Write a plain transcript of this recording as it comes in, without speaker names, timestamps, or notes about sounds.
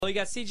Well, you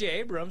got C.J.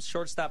 Abrams,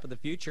 shortstop of the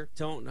future.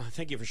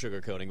 Thank you for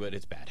sugarcoating, but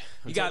it's bad.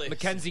 You got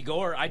Mackenzie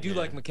Gore. I do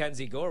like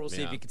Mackenzie Gore. We'll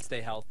see if Yeah. he can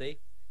stay healthy.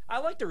 I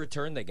like the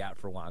return they got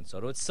for Juan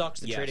Soto. It sucks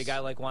to trade a guy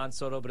like Juan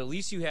Soto, but at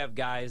least you have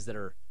guys that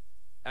are,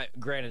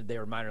 granted, they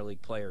were minor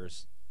league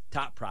players,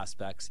 top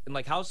prospects, and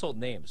like household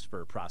names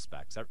for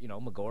prospects. You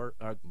know,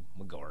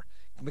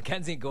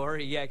 Mackenzie Gore,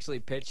 he actually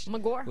pitched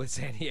with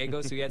San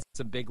Diego, so he had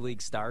some big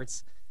league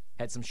starts,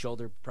 had some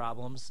shoulder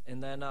problems.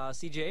 And then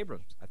C.J.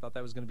 Abrams, I thought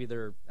that was going to be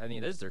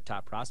this is their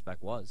top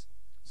prospect was.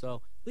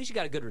 So at least you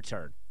got a good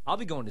return. I'll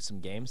be going to some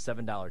games,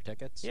 $7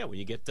 tickets. Yeah, when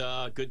you get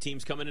good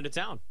teams coming into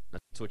town,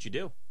 that's what you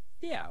do.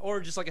 Yeah, or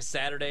just like a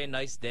Saturday,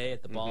 nice day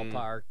at the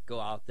ballpark. Go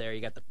out there.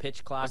 You got the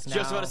pitch clock now.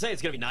 Just about to say, it's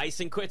going to be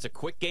nice and quick. It's a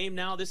quick game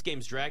now. This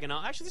game's dragging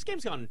on. Actually, this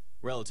game's gone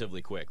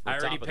relatively quick. I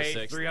already paid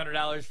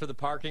 $300 for the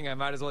parking. I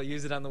might as well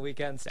use it on the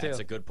weekends, too. That's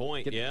a good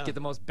point, Get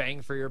the most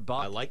bang for your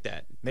buck. I like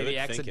that. Maybe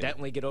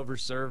accidentally get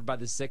overserved by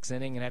the 6th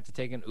inning and have to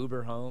take an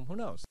Uber home. Who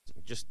knows?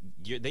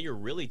 Then you're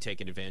really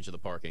taking advantage of the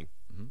parking.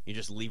 You're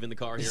just leaving the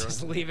car here.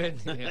 Just leaving.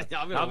 Yeah.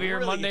 I'll be here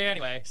Monday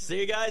anyway. See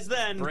you guys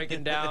then.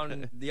 Breaking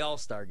down the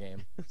All-Star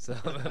game. So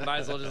might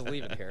as well just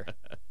leave it here.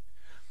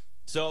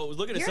 So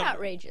looking at You're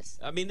outrageous.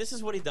 I mean, this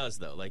is what he does,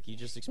 though. Like, you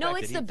just expect No,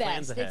 it's the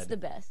best. Ahead. It's the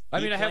best.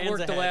 I mean, I have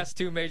worked the last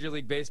 2 Major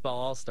League Baseball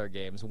All-Star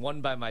games,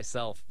 one by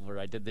myself, where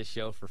I did this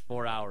show for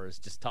 4 hours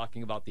just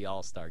talking about the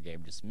All-Star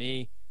game. Just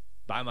me,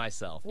 by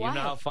myself. Why? You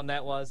know how fun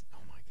that was?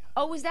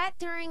 Oh, was that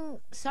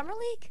during Summer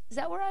League? Is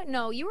that where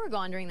No, you were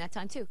gone during that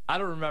time, too. I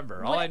don't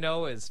remember. All I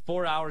know is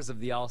 4 hours of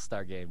the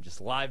All-Star game,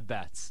 just live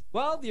bets.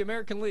 Well, the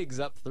American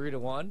League's up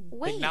 3-1.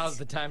 Wait. I think now's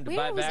the time to where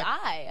buy was back.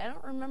 I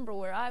don't remember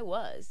where I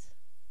was.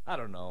 I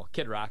don't know.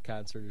 Kid Rock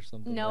concert or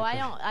something. No, like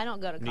I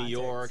don't go to concerts. New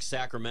York,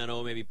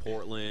 Sacramento, maybe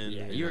Portland.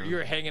 Yeah,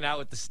 you're hanging out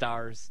with the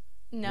stars.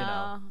 No. You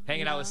know,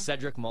 hanging out with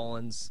Cedric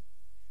Mullins.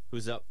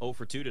 Who's up 0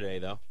 for 2 today,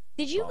 though.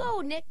 Did you go,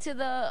 Nick, to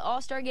the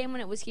All-Star game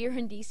when it was here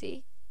in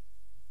D.C.?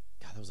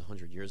 God, that was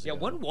 100 years ago. Yeah,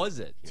 when was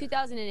it?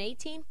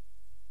 2018?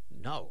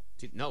 No,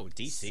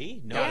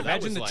 DC? No, yeah, that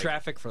imagine was the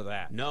traffic for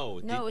that. No,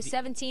 it was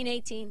 17,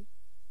 18.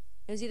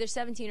 It was either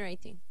 17 or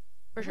 18,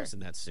 for sure.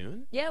 Wasn't that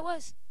soon? Yeah, it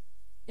was.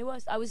 It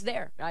was. I was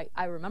there.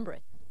 I remember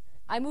it.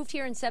 I moved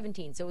here in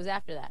 17, so it was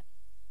after that.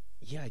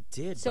 Yeah, I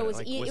did. So it was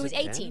 18. Then? It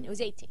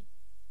was 18.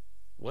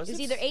 Was it? It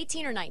was either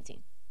 18 or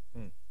 19.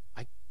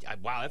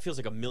 Wow, that feels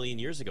like a million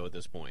years ago at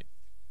this point.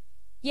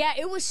 Yeah,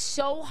 it was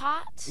so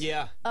hot.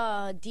 Yeah.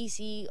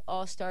 DC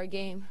All-Star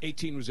game.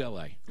 18 was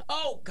L.A.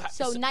 Oh, God.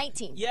 So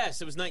 19.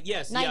 Yes, it was 19.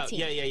 Yes. 19.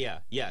 Yeah.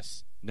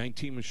 Yes.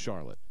 19 was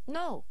Charlotte.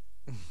 No.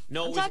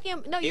 No,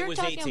 you're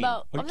talking 18.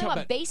 about. I'm talking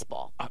about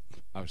baseball.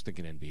 I was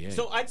thinking NBA.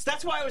 So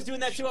that's why I was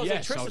doing that too. I was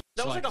like, Tristan,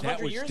 that was like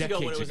 100 years ago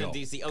when it was in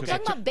DC. Okay.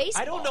 Talking about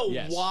baseball. I don't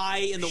know why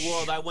in the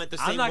world I went the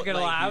same way. I'm not going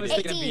to lie. I was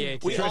thinking 18.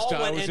 NBA. We all Tristan,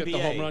 went I was NBA. at the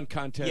home run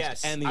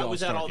contest and the All-Star I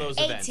was at all those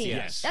events. 18.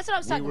 Yes. That's what I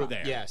was talking we were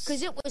about. there. Yes.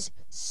 Because it was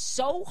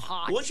so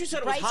hot. Once you said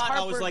it was Bryce hot,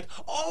 Harper, I was like,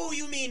 oh,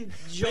 you mean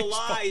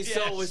July,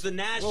 so it was the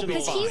Nationals.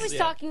 because he was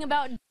talking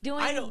about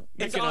doing. I don't.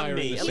 It's Nick and I on are in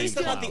me. the At least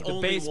same I'm not the cloud.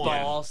 only baseball one.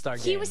 All-Star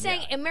game. He was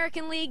saying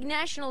American League,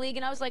 National League,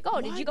 and I was like, oh,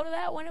 did you go to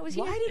that when it was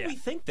here? Why did we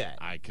think that?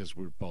 Because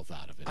we're both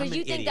out of it. Because I'm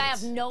you an think idiot. I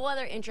have no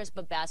other interest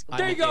but basketball.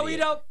 There you go,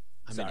 idiot. Ito.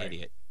 I'm Sorry. an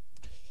idiot.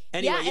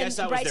 Anyway, yeah, yes,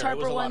 and I was Bryce there. It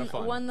was Harper a lot of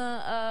fun. won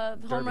the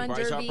home run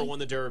Bryce derby. Harper won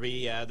the derby.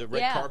 Yeah, the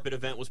red carpet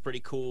event was pretty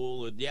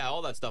cool. Yeah,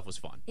 all that stuff was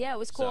fun. Yeah, it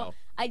was cool. So-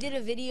 I did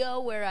a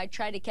video where I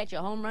tried to catch a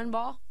home run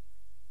ball,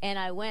 and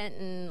I went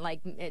and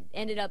it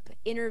ended up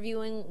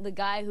interviewing the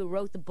guy who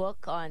wrote the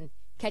book on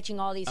catching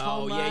all these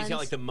home runs. Oh, yeah, he's got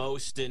like the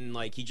most, and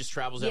like he just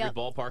travels every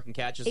ballpark and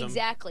catches them.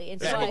 Exactly.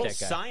 And There's so a whole that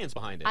guy. science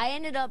behind it. I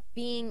ended up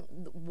being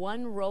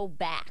one row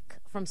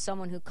back from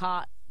someone who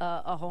caught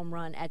a home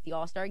run at the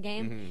All-Star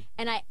game. Mm-hmm.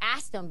 And I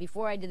asked him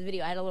before I did the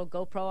video, I had a little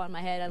GoPro on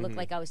my head. I looked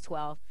like I was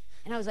 12.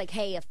 And I was like,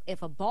 hey,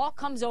 if a ball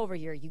comes over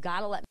here, you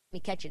got to let me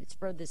catch it. It's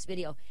for this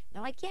video. And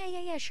they're like,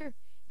 yeah, sure.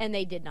 And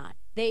they did not.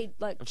 They,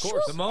 like, Of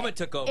course. The moment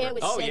took over. It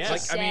was Oh, such yes. a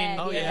Like,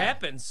 sad, It yeah.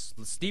 happens.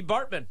 Steve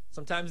Bartman.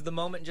 Sometimes the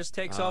moment just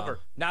takes over.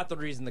 Not the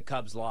reason the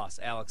Cubs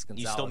lost. Alex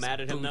Gonzalez. still mad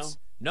at him, Boots.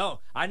 though? No,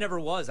 I never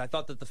was. I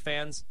thought that the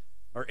fans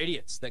are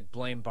idiots that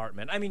blame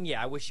Bartman. I mean,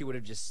 yeah, I wish he would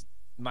have just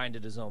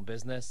minded his own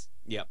business.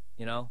 Yep.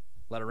 You know,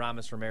 let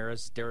Aramis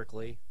Ramirez, Derek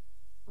Lee,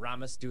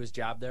 Ramis do his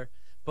job there.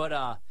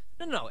 But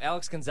no.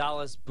 Alex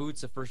Gonzalez,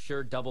 Boots, a for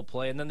sure double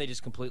play, and then they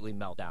just completely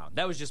melt down.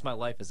 That was just my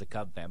life as a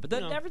Cub fan. But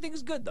then everything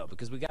is good though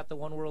because we got the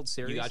one World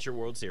Series. You got your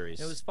World Series.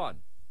 It was fun.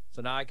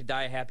 So now I could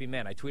die a happy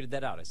man. I tweeted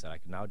that out. I said I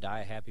could now die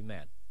a happy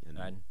man.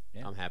 And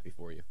yeah. I'm happy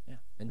for you. Yeah.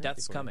 And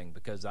death's coming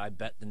because I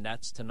bet the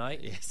Nets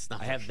tonight. Yeah, it's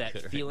not I have looking that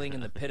good right feeling now.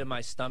 in the pit of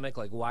my stomach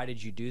like, why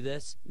did you do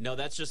this? No,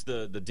 that's just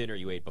the dinner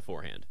you ate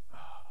beforehand.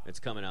 It's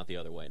coming out the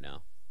other way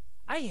now.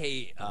 I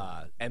hate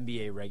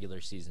NBA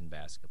regular season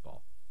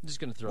basketball. I'm just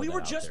going to throw We that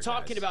were out just there,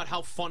 talking guys. about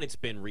how fun it's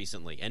been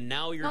recently, and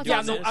now you're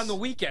Yeah, doing this. on the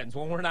weekends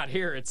when we're not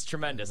here, it's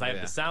tremendous. I have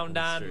Yeah, the sound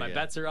that's on. true, My yeah.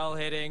 bets are all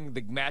hitting.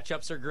 The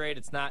matchups are great.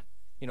 It's not,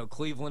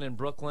 Cleveland and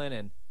Brooklyn.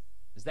 And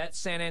is that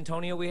San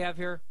Antonio we have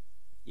here?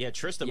 Yeah,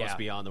 Trista must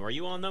be on them. Are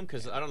you on them?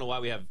 Because I don't know why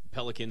we have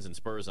Pelicans and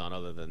Spurs on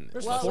other than...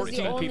 There's Well,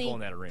 14 people in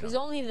that arena. It was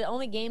only the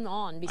only game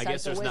on besides I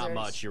guess there's the Wizards.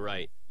 not much. You're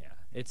right. Yeah,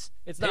 it's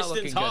not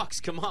looking Pistons, good.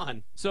 Hawks, come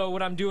on. So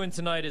what I'm doing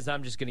tonight is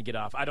I'm just going to get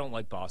off. I don't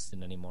like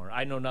Boston anymore.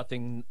 I know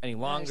nothing any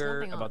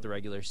longer nothing on. about the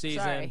regular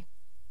season. Sorry.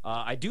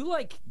 I do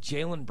like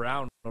Jaylen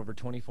Brown over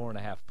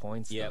 24.5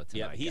 points. Yeah, though,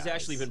 tonight, he's guys.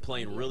 actually been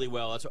playing really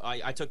well. That's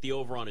I took the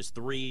over on his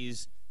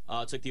threes.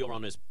 Took the over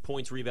on his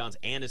points, rebounds,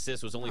 and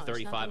assists. Was only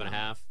there's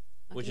 35.5,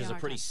 which is a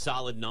pretty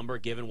solid number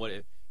given what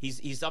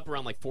he's up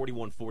around like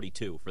 41,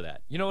 42 for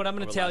that. You know what I'm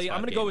going to tell you? I'm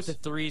going to go with the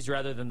games. threes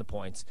rather than the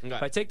points. Okay.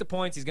 If I take the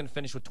points, he's going to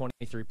finish with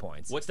 23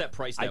 points. What's that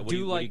price I at? do What are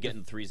you like getting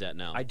the threes at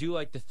now? I do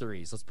like the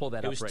threes. Let's pull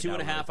that It up was right 2.5. now. I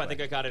really think I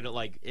quick. got it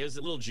at it was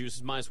a little juice.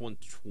 It was minus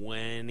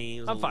 120.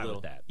 It was I'm a fine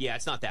little, with that. Yeah,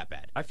 it's not that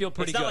bad. I feel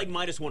pretty It's not good. like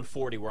minus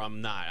 140 where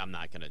I'm not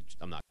gonna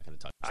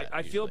touch that.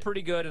 I feel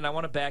pretty good, and I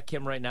want to back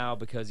him right now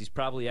because he's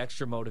probably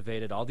extra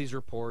motivated. All these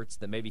reports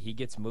that maybe he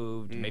gets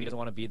moved, maybe he doesn't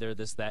want to be there,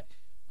 this, that.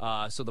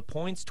 So the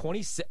points,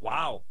 26.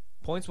 Wow.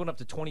 Points went up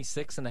to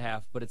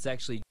 26.5, but it's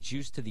actually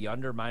juiced to the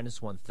under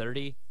minus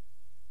 130.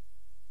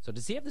 So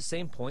does he have the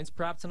same points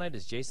prop tonight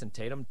as Jason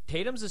Tatum?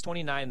 Tatum's is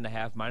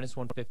 29.5, minus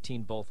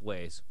 115 both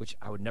ways, which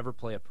I would never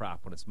play a prop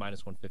when it's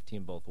minus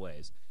 115 both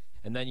ways.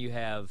 And then you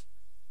have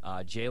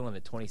Jaylen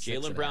at 26.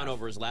 Jaylen Brown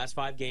over his last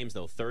 5 games,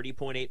 though,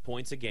 30.8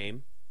 points a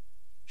game,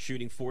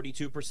 shooting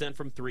 42%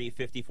 from 3,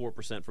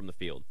 54% from the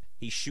field.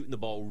 He's shooting the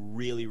ball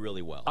really,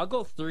 really well. I'll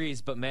go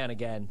threes, but man,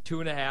 again,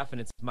 2.5,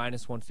 and it's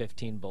minus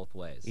 115 both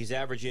ways. He's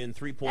averaging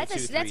 3.2 That's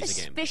threes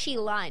a a game. fishy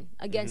line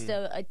against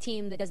a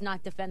team that does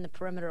not defend the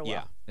perimeter well.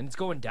 Yeah. And it's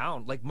going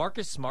down. Like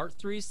Marcus Smart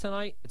threes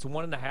tonight, it's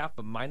 1.5,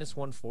 but minus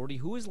 140.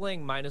 Who is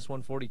laying minus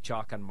 140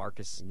 chalk on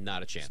Marcus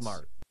Not a chance.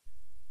 Smart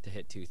to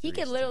hit 2 threes? He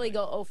could literally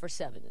tonight? go 0 for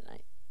 7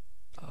 tonight.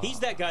 He's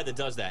that guy that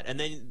does that. And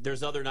then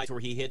there's other nights where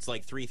he hits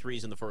like 3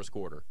 threes in the first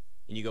quarter.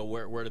 And you go,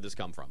 where did this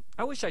come from?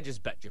 I wish I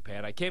just bet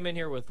Japan. I came in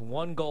here with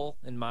one goal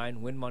in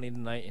mind, win money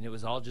tonight, and it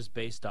was all just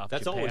based off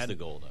That's Japan. always the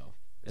goal, though.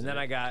 And then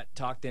I got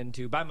talked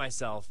into by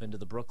myself into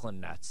the Brooklyn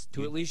Nets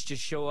to at least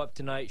just show up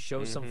tonight,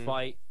 show some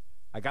fight.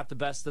 I got the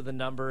best of the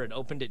number. It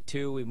opened at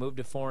 2. We moved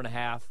to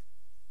 4.5.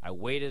 I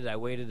waited,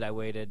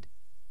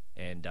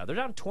 and they're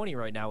down 20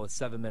 right now with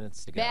 7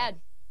 minutes to go.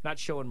 Bad. Not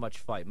showing much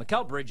fight.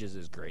 Mikal Bridges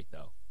is great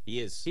though. He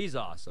is. He's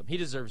awesome. He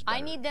deserves better. I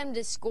need them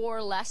to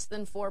score less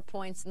than 4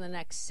 points in the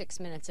next 6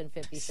 minutes and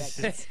 50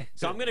 seconds.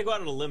 So I'm going to go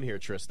out on a limb here,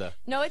 Trista.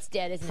 No, it's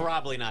dead, isn't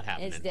Probably not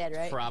happening. It's dead,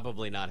 right?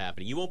 Probably not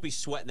happening. You won't be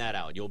sweating that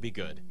out. You'll be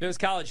good. If it was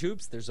college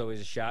hoops, there's always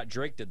a shot.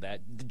 Drake did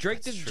that.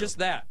 Drake did true. just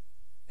that,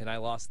 and I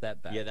lost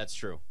that bet. Yeah, that's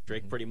true.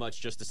 Drake pretty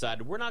much just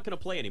decided we're not going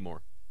to play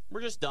anymore.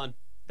 We're just done.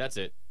 That's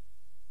it.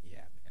 Yeah,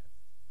 man.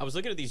 I was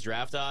looking at these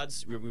draft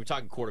odds. We were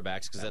talking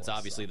quarterbacks because That that's one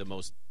obviously sucked. the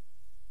most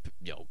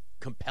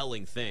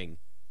compelling thing.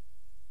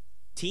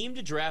 Team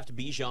to draft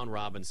Bijan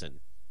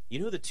Robinson. You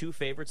know who the 2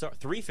 favorites are?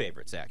 3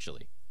 favorites,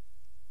 actually.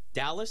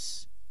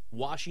 Dallas,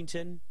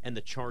 Washington, and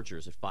the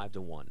Chargers at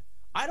 5-1.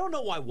 I don't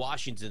know why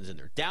Washington's in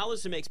there.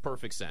 Dallas, it makes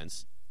perfect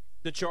sense.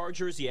 The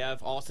Chargers, you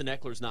have Austin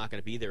Eckler's not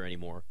going to be there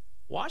anymore.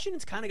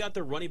 Washington's kind of got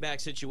their running back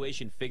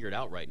situation figured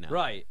out right now.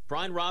 Right.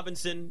 Brian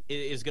Robinson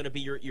is going to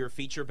be your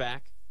feature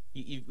back.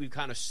 We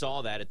kind of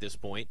saw that at this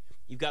point.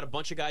 You've got a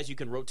bunch of guys you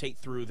can rotate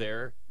through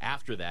there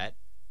after that.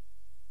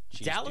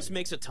 Dallas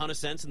makes a ton of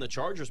sense, and the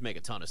Chargers make a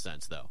ton of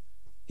sense, though.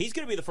 He's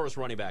going to be the first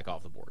running back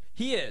off the board.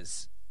 He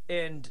is.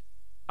 And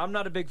I'm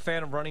not a big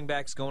fan of running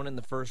backs going in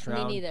the first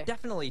round. Me neither.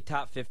 Definitely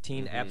top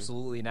 15,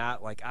 absolutely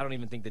not. Like, I don't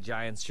even think the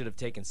Giants should have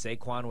taken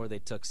Saquon where they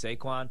took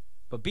Saquon.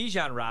 But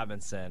Bijan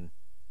Robinson,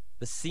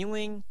 the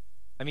ceiling,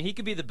 I mean, he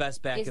could be the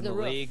best back He's in the the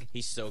roof. league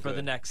He's so for good.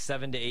 the next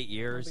 7 to 8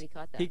 years. Nobody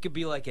caught that. He could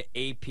be like an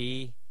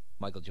AP,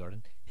 Michael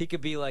Jordan. He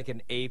could be like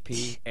an AP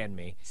and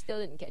me.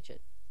 Still didn't catch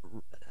it.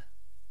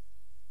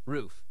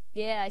 Roof.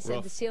 Yeah, I said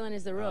Roof. the ceiling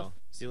is the roof. Oh,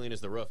 ceiling is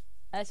the roof.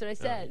 That's what I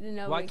said.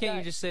 No, Why can't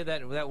you just say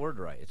that word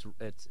right?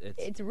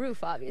 It's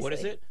roof, obviously. What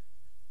is it?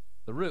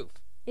 the roof.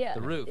 Yeah.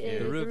 The roof. Yeah,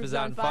 The roof roof's is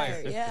on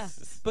fire. Yeah.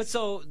 But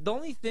so the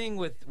only thing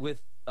with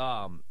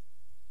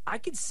I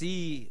could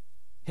see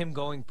him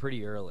going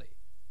pretty early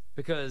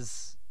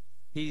because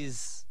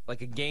he's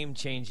like a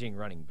game-changing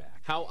running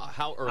back.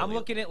 How early? I'm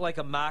looking at like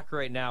a mock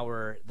right now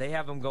where they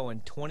have him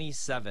going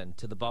 27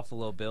 to the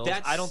Buffalo Bills.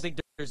 I don't think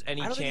there's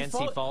any I don't think chance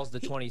he falls to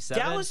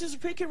 27. Dallas is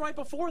picking right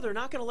before. They're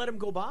not going to let him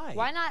go by.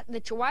 Why not?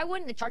 Why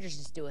wouldn't the Chargers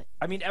just do it?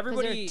 I mean, Because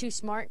everybody they're too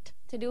smart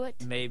to do it?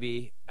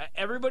 maybe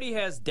everybody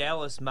has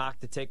Dallas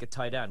mocked to take a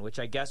tight end, which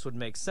I guess would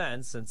make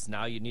sense since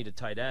now you need a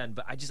tight end.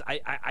 But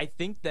I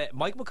think that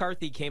Mike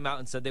McCarthy came out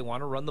and said they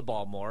want to run the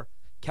ball more.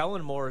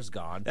 Kellen Moore is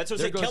gone. That's what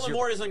I'm There saying. goes Kellen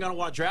Moore isn't going to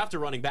want to draft a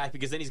running back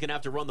because then he's going to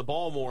have to run the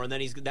ball more, and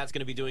then that's going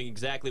to be doing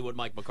exactly what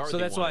Mike McCarthy So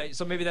that's wanted. why.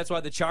 So maybe that's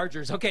why the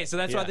Chargers. Okay, so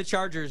that's why Yeah. the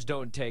Chargers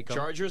don't take him.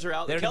 Chargers are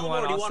out. They don't Kellen even Moore,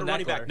 want do you want a Austin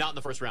running Eckler. back? Not in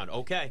the first round.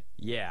 Okay.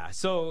 Yeah.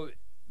 So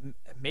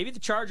maybe the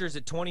Chargers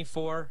at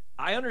 24.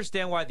 I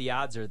understand why the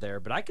odds are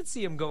there, but I could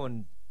see him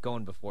going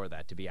before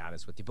that. To be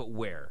honest with you, but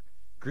where?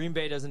 Green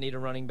Bay doesn't need a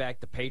running back.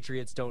 The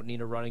Patriots don't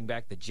need a running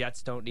back. The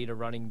Jets don't need a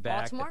running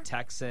back. Baltimore? The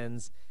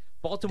Texans.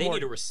 Baltimore. They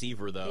need a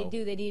receiver, though. They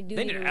do. They need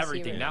They need a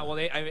everything receiver. now. Well,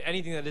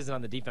 anything that isn't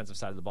on the defensive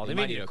side of the ball. They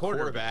might may need need a a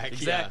quarterback. quarterback,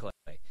 Exactly.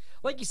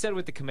 Like you said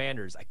with the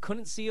Commanders, I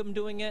couldn't see them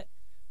doing it.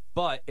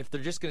 But if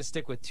they're just going to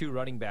stick with 2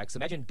 running backs,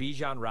 imagine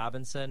Bijan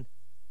Robinson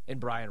and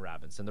Brian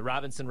Robinson, the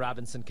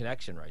Robinson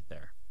connection right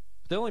there.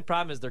 But the only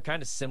problem is they're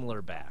kind of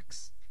similar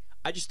backs.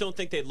 I just don't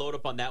think they'd load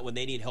up on that when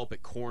they need help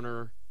at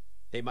corner.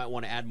 They might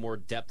want to add more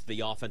depth to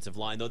the offensive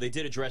line, though they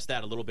did address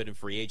that a little bit in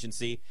free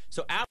agency.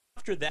 So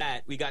after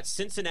that, we got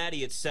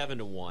Cincinnati at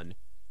 7-1.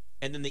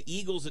 And then the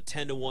Eagles at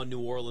 10-1, New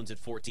Orleans at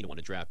 14-1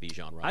 to draft Bijan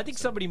Robinson. I think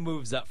somebody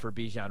moves up for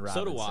Bijan Robinson.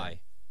 So do I.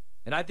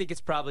 And I think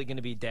it's probably going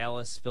to be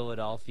Dallas,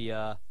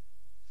 Philadelphia.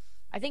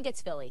 I think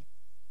it's Philly.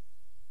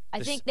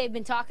 I think they've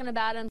been talking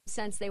about him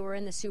since they were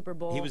in the Super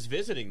Bowl. He was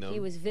visiting them. He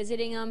was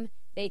visiting them.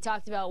 They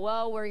talked about,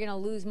 well, we're going to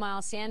lose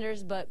Miles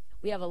Sanders, but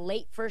we have a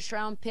late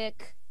first-round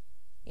pick.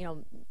 You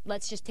know,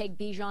 let's just take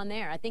Bijan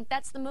there. I think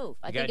that's the move.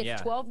 I think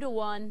it's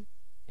 12-1.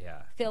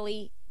 Yeah.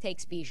 Philly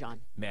takes Bijan.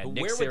 Man, But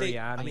Nick where would they?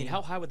 Sirianni. I mean,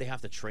 how high would they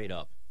have to trade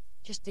up?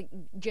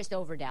 Just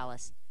over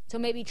Dallas. So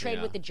maybe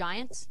trade with the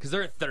Giants. Because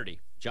they're at 30.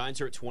 Giants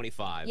are at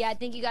 25. Yeah, I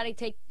think you got to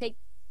take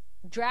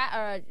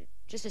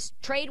just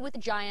a trade with the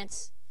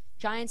Giants.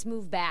 Giants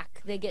move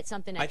back. They get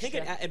something extra. I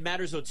think it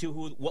matters, though, too,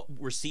 what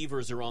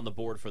receivers are on the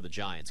board for the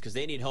Giants, because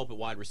they need help at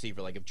wide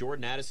receiver. Like, if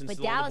Jordan Addison's But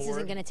still on Dallas the board,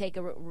 isn't going to take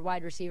a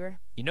wide receiver.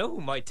 You know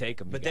who might take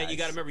him, But then you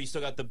got to remember, you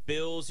still got the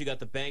Bills, you got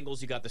the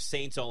Bengals, you got the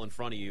Saints all in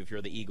front of you if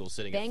you're the Eagles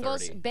sitting at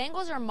 30.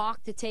 Bengals are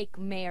mocked to take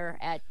Mayer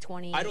at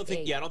 28. I don't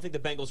think the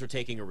Bengals are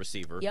taking a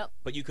receiver. Yep.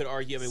 But you could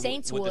argue, I mean,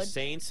 Saints with would. the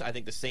Saints, I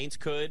think the Saints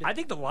could. I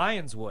think the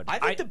Lions would. I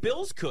think the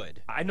Bills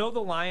could. I know the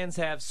Lions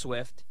have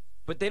Swift,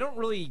 but they don't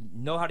really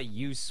know how to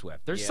use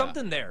Swift. There's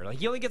something there. Like,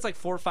 he only gets like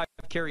 4 or 5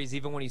 carries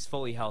even when he's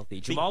fully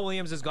healthy. Jamal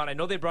Williams is gone. I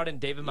know they brought in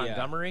David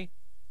Montgomery,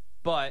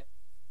 but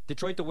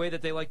Detroit, the way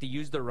that they like to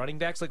use their running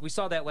backs, like we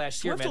saw that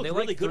last year, Swift man. They looked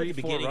really like good 3, at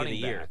the 4 beginning of the running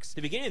year. backs.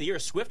 The beginning of the year,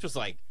 Swift was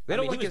like, They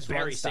don't he like was his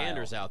Barry run style.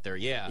 Sanders out there.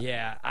 Yeah.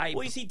 Yeah.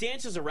 Well, he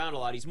dances around a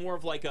lot. He's more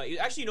of like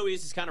actually, you know,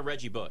 he's kind of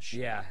Reggie Bush.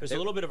 Yeah. There's a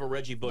little bit of a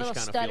Reggie Bush Little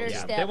kind of stutter feel.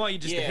 step. They want you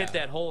just to hit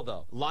that hole,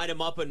 though. Line him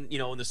up and,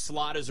 in the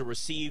slot as a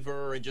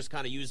receiver and just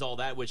kind of use all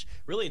that, which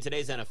really in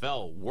today's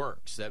NFL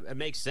works. It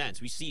makes sense.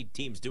 We see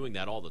teams doing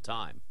that all the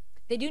time.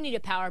 They do need a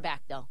power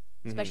back, though,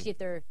 especially if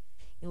they're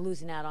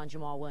losing out on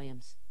Jamal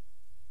Williams.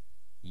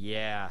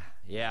 Yeah,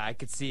 I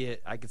could see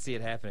it. I could see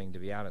it happening, to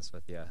be honest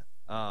with you.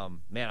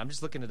 Man, I'm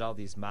just looking at all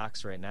these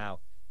mocks right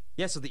now.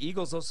 Yeah, so the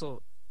Eagles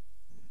also,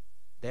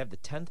 they have the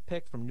 10th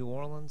pick from New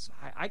Orleans.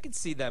 I could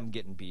see them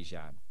getting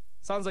Bijan.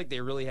 Sounds like they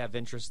really have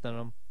interest in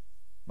him.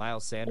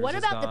 Miles Sanders What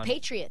is about gone. the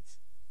Patriots?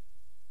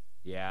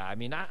 Yeah, I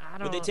mean, I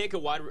don't. Would they take a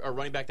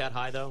running back that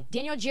high, though?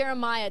 Daniel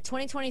Jeremiah,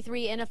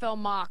 2023 NFL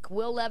mock.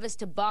 Will Levis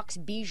to Bucks,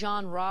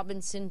 Bijan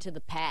Robinson to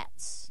the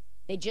Pats.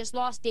 They just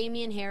lost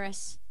Damian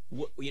Harris.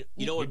 You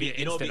know what would be an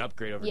instant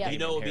upgrade over. Yeah. You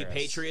know what would be Harris.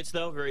 Patriots,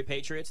 though? Very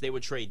Patriots. They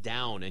would trade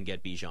down and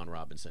get Bijan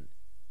Robinson.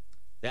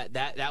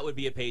 That would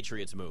be a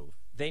Patriots move.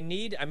 They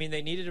needed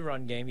a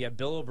run game. You have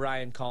Bill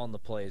O'Brien calling the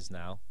plays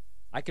now.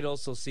 I could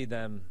also see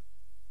them.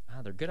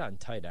 They're good on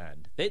tight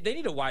end. They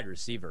need a wide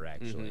receiver,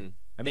 actually. Mm-hmm.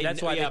 I mean,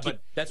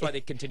 that's why they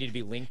continue to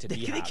be linked to They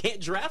D-Hop. can't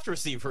draft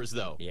receivers,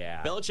 though.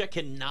 Yeah. Belichick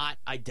cannot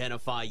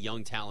identify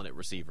young talent at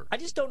receiver. I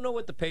just don't know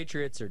what the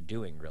Patriots are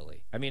doing,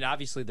 really. I mean,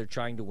 obviously they're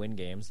trying to win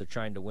games. They're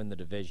trying to win the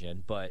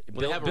division, but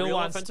They have a real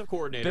offensive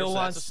coordinator, Bill so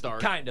wants, that's a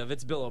start. Kind of.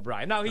 It's Bill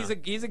O'Brien. No, he's a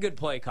good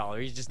play caller.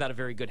 He's just not a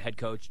very good head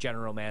coach,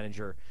 general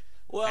manager,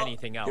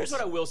 anything else. Here's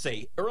what I will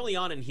say. Early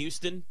on in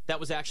Houston, that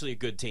was actually a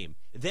good team.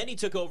 Then he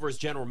took over as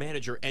general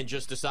manager and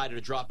just decided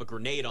to drop a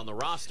grenade on the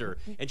roster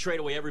and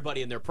trade away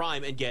everybody in their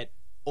prime and get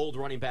old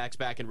running backs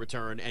back in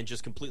return and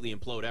just completely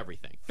implode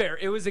everything. Fair.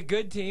 It was a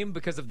good team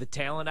because of the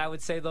talent, I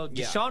would say, though.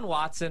 Yeah. Deshaun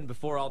Watson,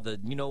 before all the,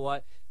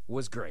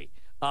 was great.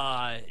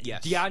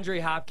 Yes.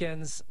 DeAndre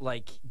Hopkins,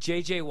 like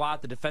J.J.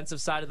 Watt, the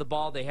defensive side of the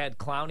ball, they had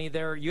Clowney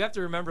there. You have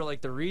to remember, like,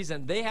 the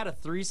reason they had a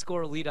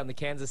 3-score lead on the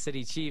Kansas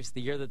City Chiefs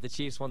the year that the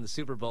Chiefs won the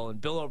Super Bowl, and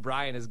Bill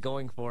O'Brien is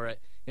going for it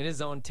in his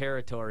own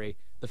territory.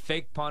 The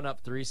fake punt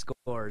up 3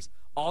 scores.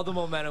 All the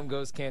momentum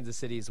goes Kansas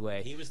City's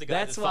way. He was the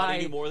guy that thought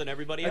he knew more than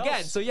everybody else.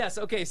 Again, so yes,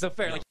 okay, so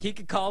fair. Like, he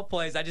could call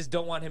plays. I just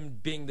don't want him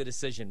being the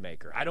decision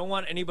maker. I don't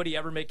want anybody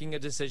ever making a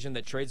decision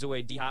that trades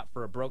away D-Hop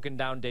for a broken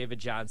down David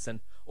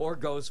Johnson or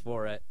goes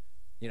for it,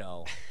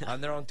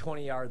 on their own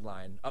 20-yard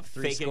line, up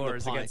 3 Faking the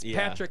scores punt, against yeah.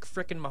 Patrick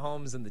frickin'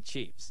 Mahomes and the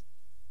Chiefs.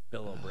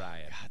 Bill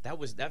O'Brien.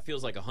 God, that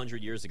feels like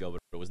 100 years ago, but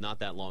it was not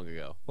that long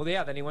ago. Well,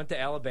 yeah, then he went to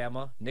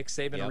Alabama, Nick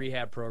Saban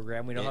rehab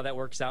program. We know how that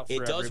works out for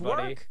everybody. It does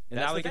work. And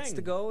That's now the he gets thing.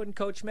 to go and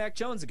coach Mac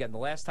Jones again. The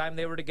last time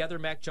they were together,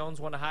 Mac Jones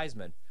won a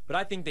Heisman. But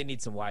I think they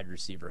need some wide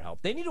receiver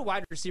help. They need a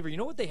wide receiver. You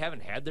know what they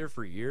haven't had there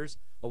for years?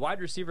 A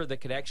wide receiver that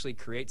could actually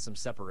create some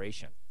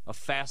separation. A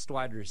fast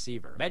wide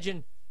receiver.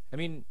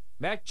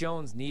 Mac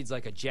Jones needs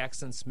like a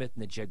Jackson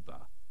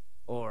Smith-Njigba.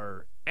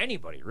 Or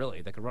anybody,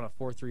 really, that could run a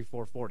 4.3,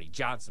 4.40.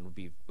 Johnson would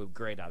be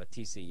great out of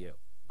TCU.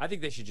 I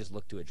think they should just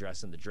look to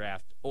address in the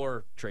draft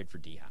or trade for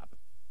D-Hop.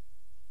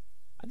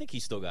 I think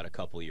he's still got a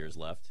couple of years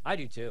left. I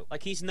do, too.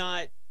 Like, he's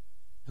not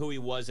who he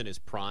was in his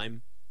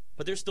prime,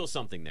 But there's still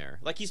something there.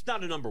 Like, he's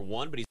not a number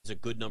 1, but he's a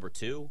good number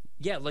 2.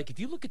 Yeah, like if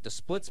you look at the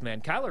splits,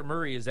 man, Kyler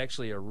Murray is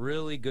actually a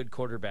really good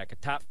quarterback, a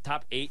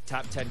top 8,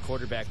 top 10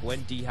 quarterback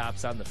when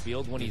D-Hop's on the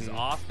field. When he's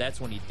off,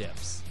 that's when he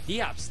dips.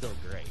 D-Hop's still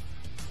great.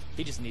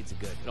 He just needs a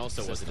good It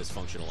also was a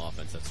dysfunctional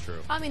offense, that's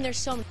true. I mean, there's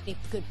so many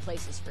good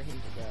places for him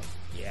to go.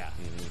 Yeah.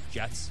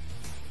 Jets.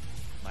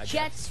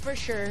 Jets for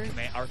sure.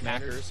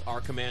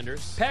 Our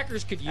Commanders.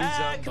 Packers could use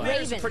them.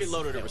 Commanders are pretty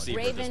loaded at receiver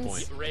at this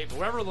point.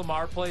 Wherever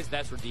Lamar plays,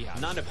 that's where D-Hop.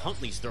 Not if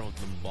Huntley's throwing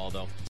them the ball, though.